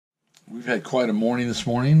We've had quite a morning this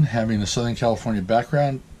morning, having a Southern California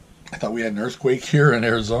background. I thought we had an earthquake here in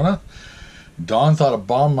Arizona. Dawn thought a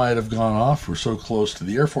bomb might have gone off. We're so close to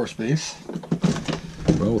the Air Force Base.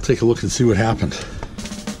 Well, we'll take a look and see what happened.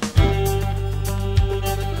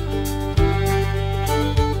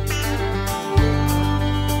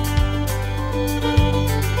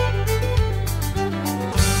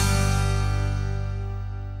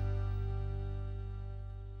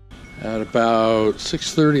 At about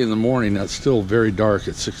 6:30 in the morning, that's still very dark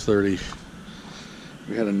at 6:30,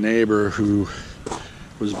 we had a neighbor who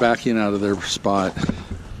was backing out of their spot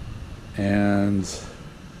and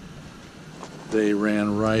they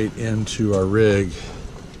ran right into our rig.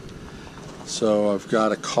 So I've got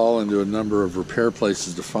to call into a number of repair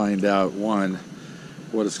places to find out, one,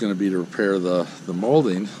 what it's going to be to repair the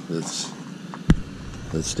molding that's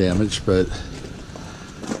damaged, but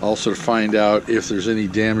also to find out if there's any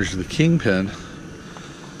damage to the kingpin,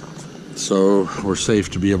 so we're safe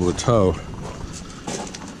to be able to tow.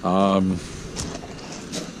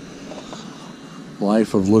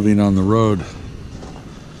 Life of living on the road.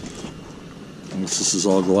 This is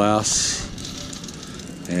all glass,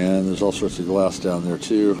 and there's all sorts of glass down there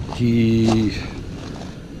too. He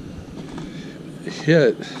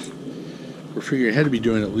hit, we're figuring he had to be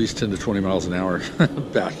doing at least 10 to 20 miles an hour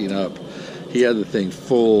backing up. He had the thing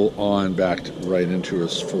full on backed right into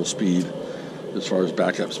us, full speed as far as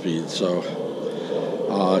backup speed. So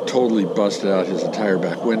totally busted out his entire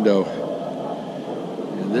back window.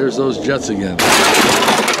 And there's those jets again.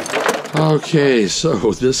 Okay,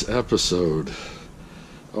 so this episode,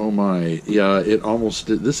 oh my, yeah, it almost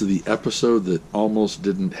did. This is the episode that almost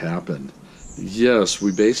didn't happen. Yes,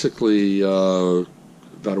 we basically, about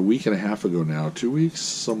a week and a half ago now, 2 weeks,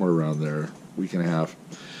 somewhere around there, week and a half,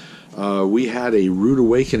 we had a rude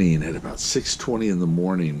awakening at about 6:20 in the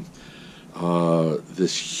morning.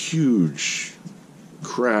 This huge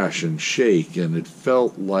crash and shake, and it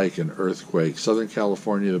felt like an earthquake. Southern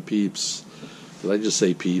California peeps. Did I just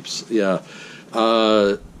say peeps? Yeah.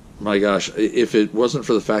 My gosh, if it wasn't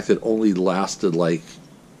for the fact that it only lasted like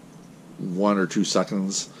 1 or 2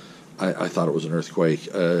 seconds, I thought it was an earthquake.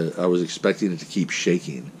 I was expecting it to keep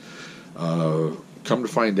shaking. Come to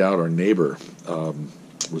find out, our neighbor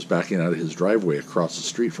was backing out of his driveway across the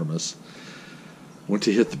street from us, went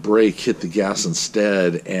to hit the brake, hit the gas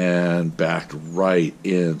instead, and backed right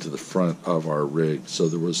into the front of our rig. So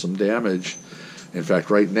there was some damage. In fact,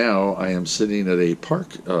 right now I am sitting at a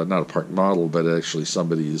park, not a park model, but actually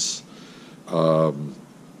somebody's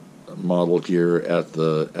model here at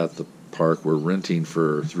the park. We're renting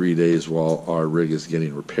for 3 days while our rig is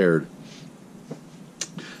getting repaired.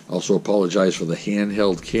 Also apologize for the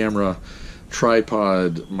handheld camera,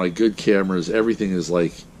 tripod, my good cameras, everything is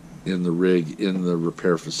like in the rig, in the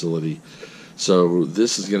repair facility. So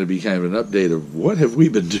this is going to be kind of an update of what have we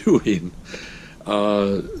been doing.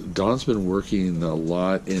 Dawn's been working a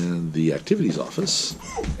lot in the activities office,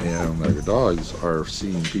 and our dogs are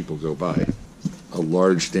seeing people go by. A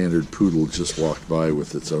large standard poodle just walked by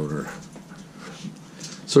with its owner.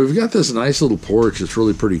 So we've got this nice little porch. It's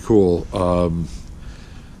really pretty cool.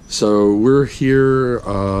 So we're here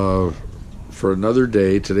for another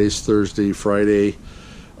day. Today's Thursday, Friday.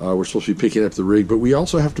 We're supposed to be picking up the rig, but we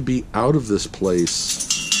also have to be out of this place.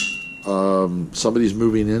 Somebody's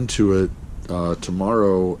moving into it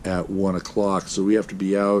tomorrow at 1 o'clock, so we have to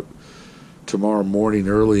be out tomorrow morning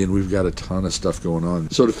early, and we've got a ton of stuff going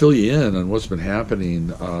on. So to fill you in on what's been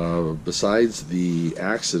happening, besides the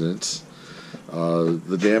accident,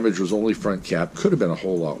 the damage was only front cap. Could have been a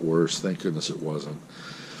whole lot worse. Thank goodness it wasn't.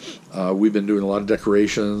 We've been doing a lot of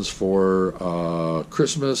decorations for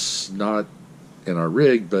Christmas, not in our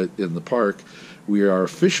rig, but in the park. We are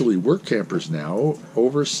officially work campers now,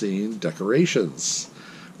 overseeing decorations.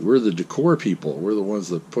 We're the decor people. We're the ones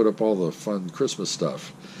that put up all the fun Christmas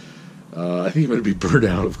stuff. I think I'm going to be burnt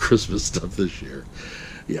out of Christmas stuff this year.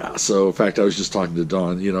 Yeah, so in fact, I was just talking to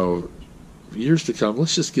Dawn, you know, years to come,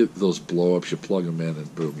 let's just get those blow-ups, you plug them in,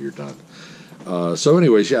 and boom, you're done. So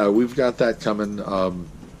anyways, yeah, we've got that coming.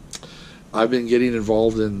 I've been getting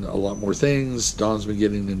involved in a lot more things. Dawn's been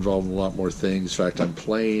getting involved in a lot more things. In fact, I'm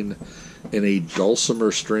playing in a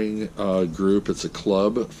dulcimer string group. It's a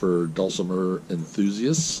club for dulcimer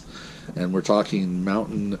enthusiasts, and we're talking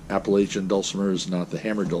mountain Appalachian dulcimers, not the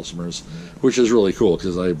hammered dulcimers, which is really cool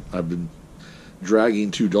because I've been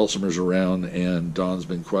dragging 2 dulcimers around, and Dawn's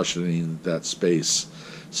been questioning that space.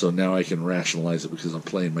 So now I can rationalize it because I'm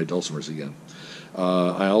playing my dulcimers again.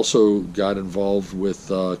 I also got involved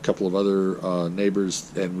with a couple of other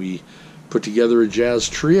neighbors, and we put together a jazz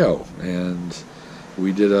trio, and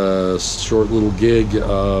we did a short little gig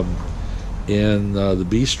in the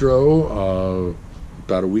bistro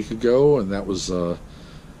about a week ago, and that was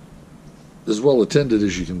as well attended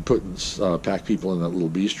as you can pack people in that little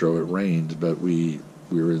bistro. It rained, but we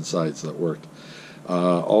were inside, so that worked.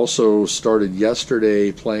 Also started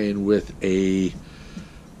yesterday playing with a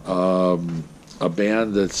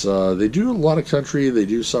band that's they do a lot of country, they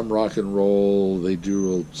do some rock and roll, they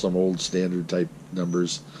do some old standard type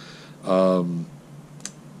numbers.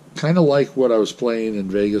 Kind of like what I was playing in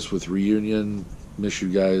Vegas with Reunion. Miss you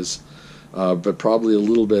guys, but probably a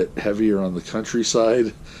little bit heavier on the country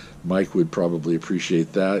side. Mike would probably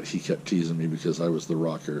appreciate that. He kept teasing me because I was the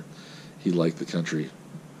rocker. He liked the country.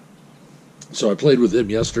 So I played with him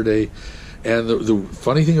yesterday, and the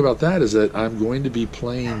funny thing about that is that I'm going to be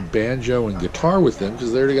playing banjo and guitar with them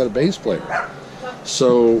because they already got a bass player.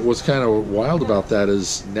 So what's kind of wild about that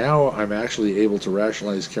is now I'm actually able to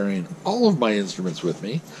rationalize carrying all of my instruments with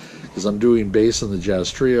me, because I'm doing bass in the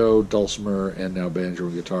jazz trio, dulcimer, and now banjo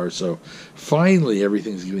and guitar. So finally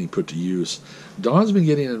everything's getting put to use. Dawn's been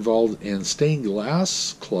getting involved in stained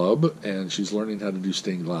glass club, and she's learning how to do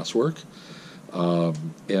stained glass work.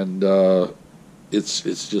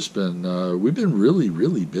 It's just been we've been really,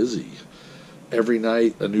 really busy. Every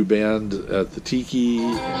night a new band at the Tiki.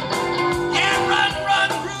 Yeah,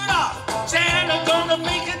 run, Rudolph! Santa gonna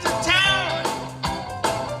make it to town.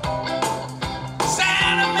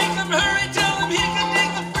 Santa, make him hurry, tell him he can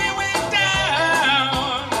take the freeway down.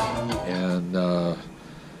 And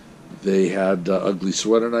they had Ugly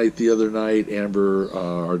Sweater Night the other night. Amber,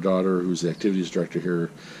 our daughter, who's the activities director here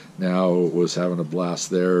now, was having a blast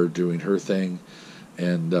there doing her thing.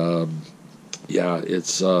 And yeah,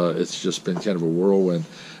 it's just been kind of a whirlwind.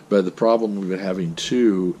 But the problem we've been having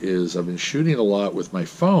too is I've been shooting a lot with my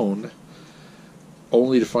phone,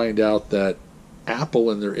 only to find out that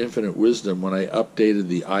Apple, in their infinite wisdom, when I updated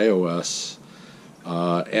the iOS,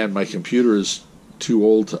 and my computer is too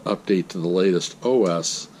old to update to the latest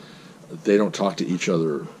OS, they don't talk to each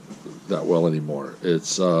other that well anymore.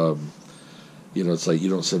 It's it's like you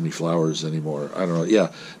don't send me flowers anymore. I don't know.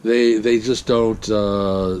 Yeah, they just don't.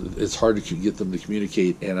 It's hard to get them to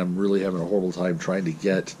communicate, and I'm really having a horrible time trying to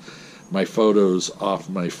get my photos off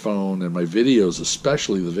my phone and my videos,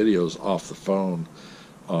 especially the videos, off the phone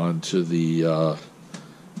onto the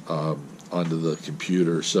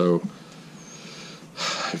computer. So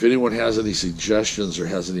if anyone has any suggestions or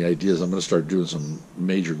has any ideas, I'm going to start doing some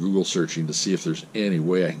major Google searching to see if there's any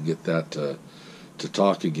way I can get that to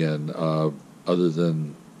talk again. Other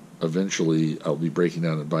than eventually I'll be breaking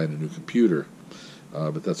down and buying a new computer.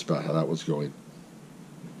 But that's about how that was going.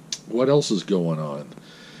 What else is going on?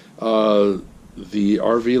 The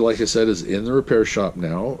RV, like I said, is in the repair shop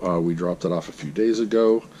now. We dropped it off a few days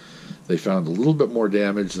ago. They found a little bit more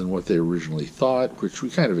damage than what they originally thought, which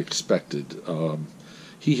we kind of expected.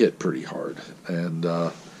 He hit pretty hard. And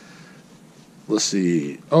let's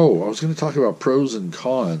see. Oh, I was going to talk about pros and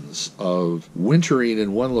cons of wintering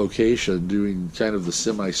in one location, doing kind of the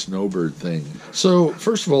semi-snowbird thing. So,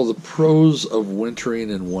 first of all, the pros of wintering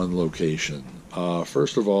in one location.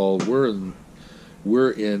 First of all,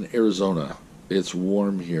 we're in Arizona. It's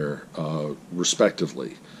warm here,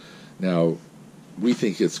 respectively. Now, we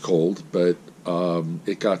think it's cold, but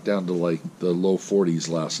it got down to like the low 40s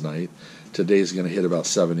last night. Today's going to hit about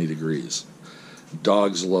 70 degrees.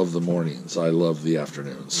 Dogs love the mornings. I love the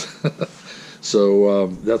afternoons. So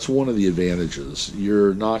that's one of the advantages.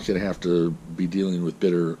 You're not going to have to be dealing with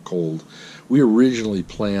bitter cold. We originally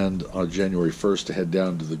planned on January 1st to head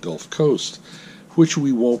down to the Gulf Coast, which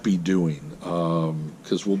we won't be doing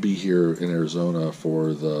because we'll be here in Arizona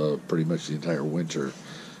for pretty much the entire winter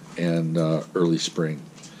and early spring.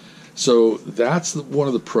 So that's one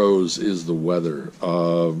of the pros, is the weather.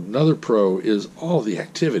 Another pro is all the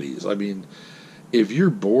activities. I mean, if you're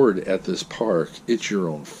bored at this park, it's your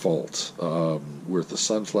own fault. We're at the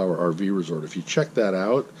Sunflower RV Resort. If you check that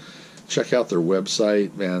out, check out their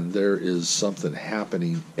website. Man, there is something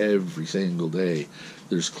happening every single day.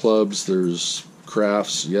 There's clubs, there's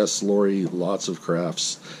crafts. Yes, Lori, lots of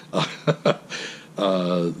crafts.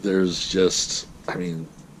 There's just, I mean,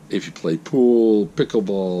 if you play pool,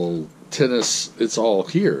 pickleball, tennis, it's all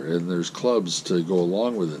here. And there's clubs to go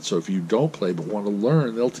along with it. So if you don't play but want to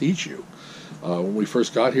learn, they'll teach you. When we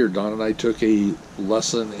first got here, Don and I took a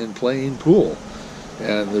lesson in playing pool,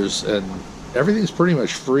 and everything's pretty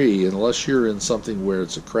much free unless you're in something where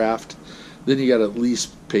it's a craft. Then you got to at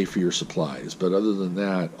least pay for your supplies. But other than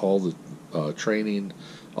that, all the training,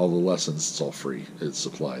 all the lessons, it's all free. It's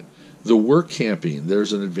supplied. The work camping,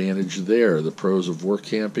 there's an advantage there. The pros of work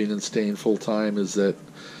camping and staying full time is that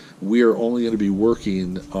we are only going to be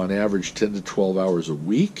working on average 10 to 12 hours a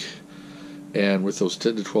week. And with those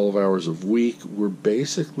 10 to 12 hours a week, we're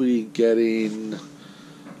basically getting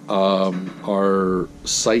our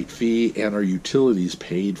site fee and our utilities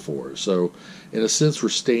paid for. So in a sense, we're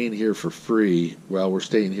staying here for free. Well, we're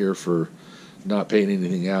staying here for not paying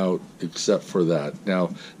anything out except for that.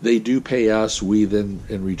 Now, they do pay us. We then,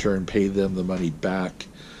 in return, pay them the money back.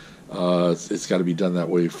 It's got to be done that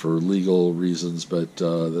way for legal reasons, but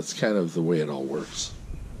that's kind of the way it all works.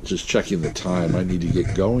 Just checking the time. I need to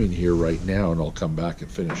get going here right now, and I'll come back and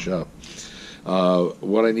finish up.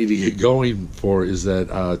 What I need to get going for is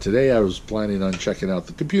that today I was planning on checking out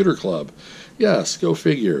the computer club. Yes, go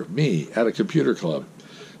figure. Me at a computer club.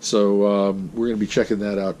 So we're going to be checking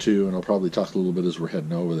that out too, and I'll probably talk a little bit as we're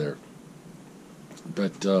heading over there.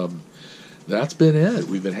 But that's been it.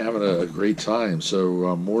 We've been having a great time. So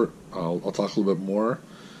I'll talk a little bit more.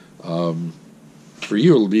 For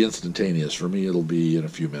you, it'll be instantaneous. For me, it'll be in a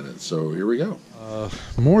few minutes. So here we go.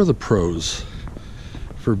 More of the pros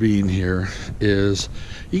for being here is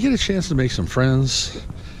you get a chance to make some friends.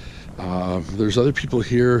 There's other people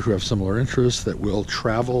here who have similar interests that will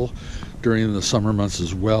travel during the summer months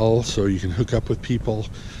as well, so you can hook up with people,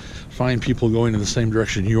 find people going in the same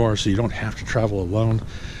direction you are so you don't have to travel alone.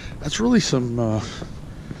 That's really some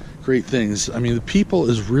great things. I mean, the people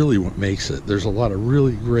is really what makes it. There's a lot of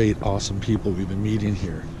really great, awesome people we've been meeting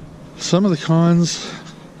here. Some of the cons,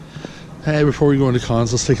 hey, before we go into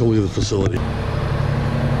cons, let's take a look at the facility.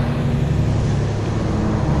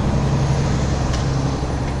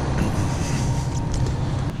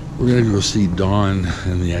 We're going to go see Dawn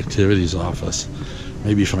in the activities office.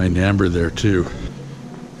 Maybe find Amber there too.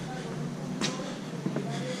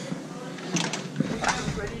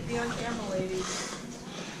 Ready to be on camera, ladies.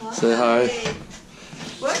 Say hi.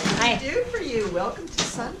 What can I do for you? Welcome to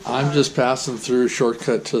Sunflower. I'm just passing through,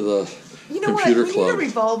 shortcut to the You know what? computer We club. need a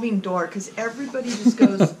revolving door because everybody just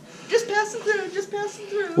goes, just passing through, just passing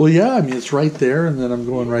through. Well, yeah, I mean, it's right there, and then I'm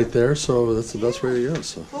going right there, so that's the best way to go.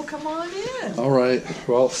 So. Well, come on in. All right.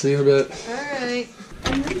 Well, see you in a bit. All right.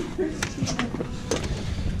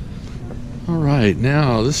 All right.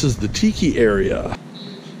 Now, this is the Tiki area.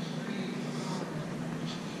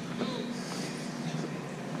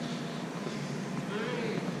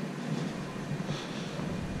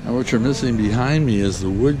 Now, what you're missing behind me is the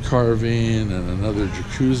wood carving and another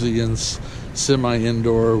jacuzzi and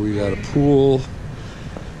semi-indoor. We got a pool.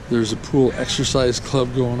 There's a pool exercise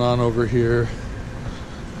club going on over here.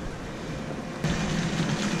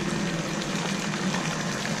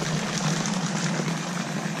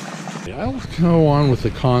 I'll go on with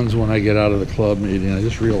the cons when I get out of the club meeting. I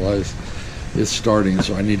just realized it's starting,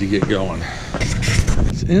 so I need to get going.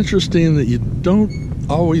 It's interesting that you don't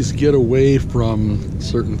always get away from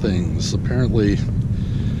certain things. Apparently,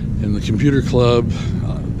 in the computer club,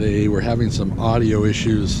 they were having some audio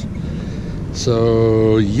issues.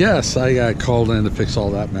 So, yes, I got called in to fix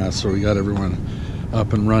all that mess. So we got everyone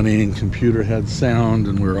up and running. Computer had sound,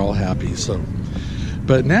 and we were all happy. So,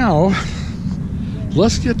 but now,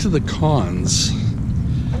 let's get to the cons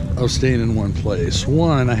of staying in one place.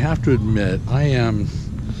 One, I have to admit, I am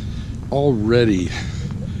already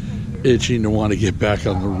itching to want to get back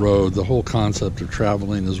on the road. The whole concept of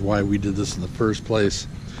traveling is why we did this in the first place.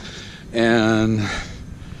 And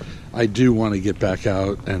I do want to get back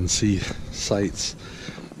out and see sights.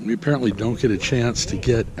 We apparently don't get a chance to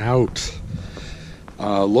get out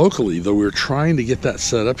locally, though we're trying to get that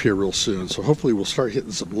set up here real soon. So hopefully we'll start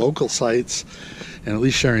hitting some local sites and at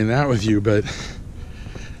least sharing that with you. But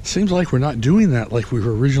it seems like we're not doing that like we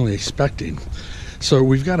were originally expecting. So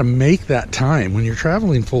we've got to make that time. When you're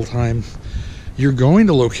traveling full time, you're going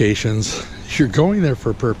to locations, you're going there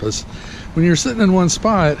for a purpose. When you're sitting in one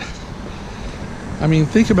spot, I mean,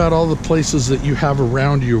 think about all the places that you have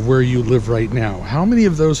around you where you live right now. How many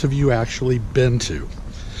of those have you actually been to?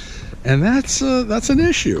 And that's an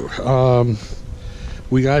issue.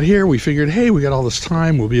 We got here, we figured, hey, we got all this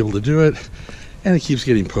time, we'll be able to do it, and it keeps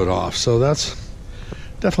getting put off. So that's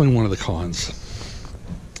definitely one of the cons.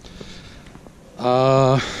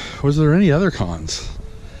 Was there any other cons?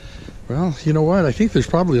 Well, you know what? I think there's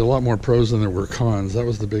probably a lot more pros than there were cons. That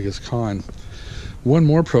was the biggest con. One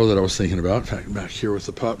more pro that I was thinking about, in fact, back here with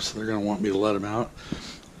the pups, they're going to want me to let them out.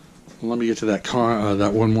 Let me get to that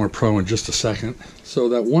that one more pro in just a second. So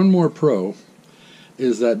that one more pro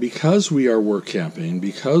is that because we are work camping,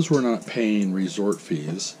 because we're not paying resort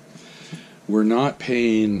fees, we're not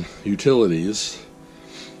paying utilities,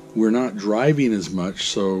 we're not driving as much,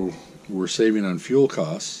 so we're saving on fuel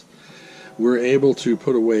costs, we're able to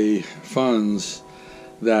put away funds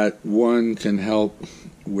that, one, can help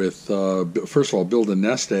with, first of all, build a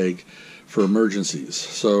nest egg for emergencies.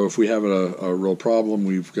 So if we have a real problem,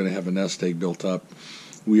 we're going to have a nest egg built up.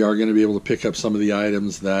 We are going to be able to pick up some of the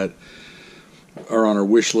items that are on our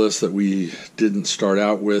wish list that we didn't start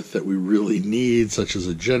out with that we really need, such as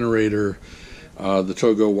a generator, the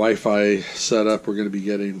Togo Wi-Fi setup we're going to be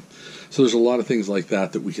getting. So there's a lot of things like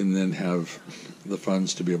that that we can then have the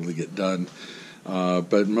funds to be able to get done.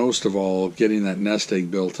 But most of all, getting that nest egg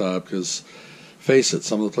built up, because face it,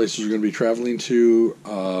 some of the places we're going to be traveling to,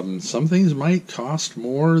 some things might cost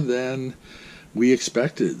more than we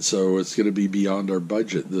expected. So it's going to be beyond our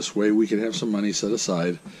budget. This way we can have some money set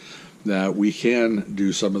aside that we can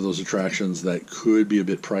do some of those attractions that could be a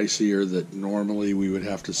bit pricier, that normally we would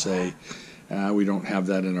have to say, we don't have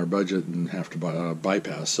that in our budget and have to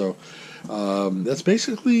bypass. So that's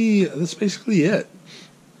basically it.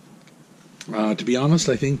 To be honest,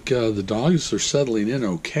 I think the dogs are settling in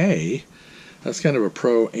okay. That's kind of a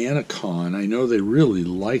pro and a con. I know they really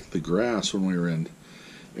liked the grass when we were in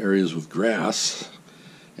areas with grass,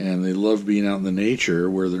 and they love being out in the nature,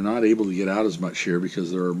 where they're not able to get out as much here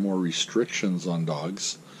because there are more restrictions on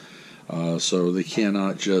dogs. So they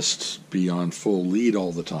cannot just be on full lead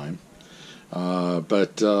all the time.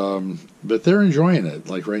 But they're enjoying it.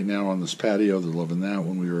 Like right now on this patio, they're loving that.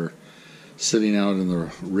 When we were sitting out in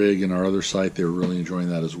the rig in our other site, they were really enjoying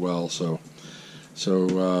that as well. So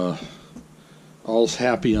all's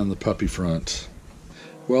happy on the puppy front.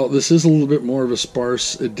 Well, this is a little bit more of a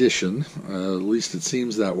sparse edition. At least it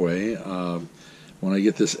seems that way. When I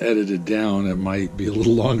get this edited down, it might be a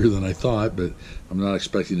little longer than I thought, but I'm not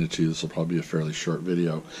expecting it to. This will probably be a fairly short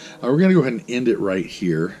video. We're going to go ahead and end it right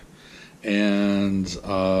here. And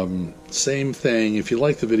same thing, if you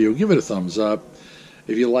like the video, give it a thumbs up.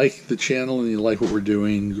 If you like the channel and you like what we're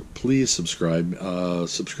doing, please subscribe.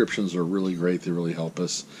 Subscriptions are really great. They really help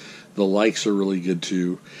us. The likes are really good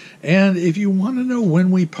too. And if you want to know when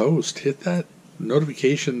we post, hit that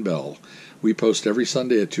notification bell. We post every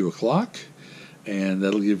Sunday at 2 o'clock, and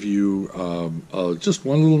that'll give you just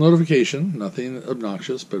one little notification, nothing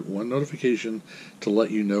obnoxious, but one notification to let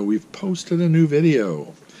you know we've posted a new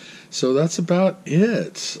video. So that's about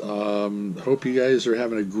it. Hope you guys are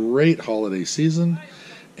having a great holiday season,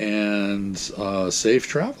 and safe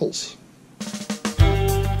travels.